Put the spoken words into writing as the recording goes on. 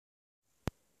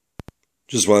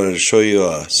Just wanted to show you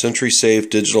a SentrySafe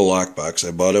digital lockbox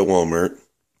I bought at Walmart.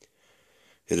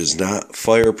 It is not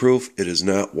fireproof. It is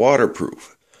not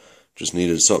waterproof. Just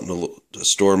needed something to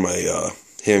store my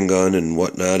handgun and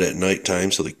whatnot at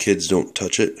nighttime so the kids don't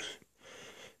touch it.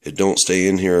 It don't stay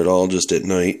in here at all, just at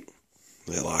night.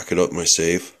 I lock it up in my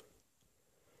safe.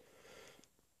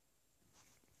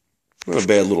 Not a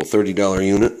bad little $30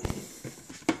 unit.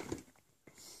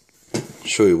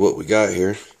 Show you what we got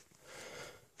here.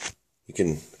 You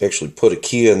can actually put a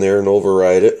key in there and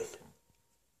override it.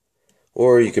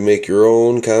 Or you can make your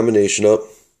own combination up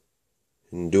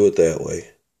and do it that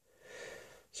way.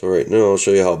 So right now I'll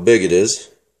show you how big it is.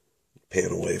 Pan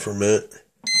away for a minute.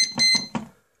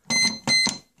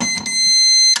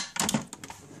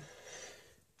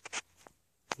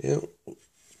 Yeah,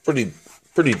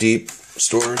 pretty deep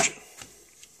storage.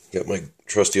 Got my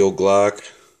trusty old Glock.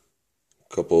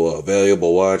 A couple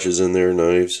valuable watches in there,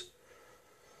 knives.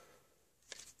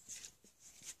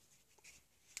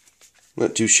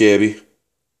 Not too shabby.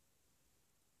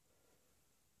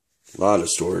 A lot of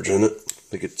storage in it.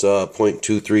 I think it's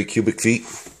 0.23 cubic feet.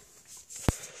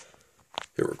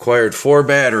 It required 4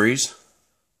 batteries.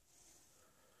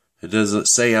 It doesn't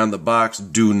say on the box,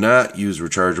 do not use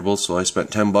rechargeable, so I spent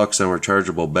 $10 on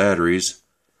rechargeable batteries.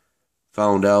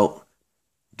 Found out,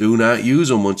 do not use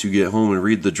them once you get home and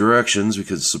read the directions,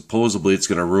 because supposedly it's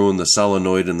going to ruin the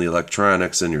solenoid and the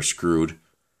electronics and you're screwed.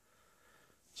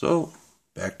 So,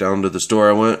 back down to the store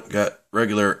I went, got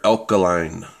regular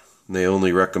alkaline. They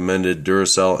only recommended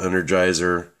Duracell,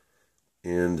 Energizer,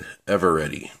 and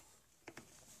Eveready.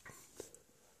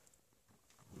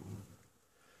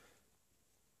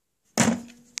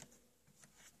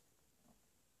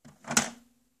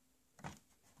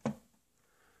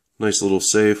 Nice little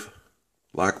safe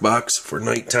lockbox for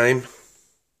nighttime.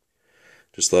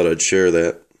 Just thought I'd share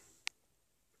that.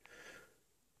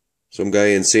 Some guy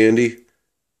in Sandy,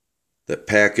 that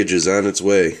package is on its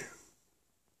way.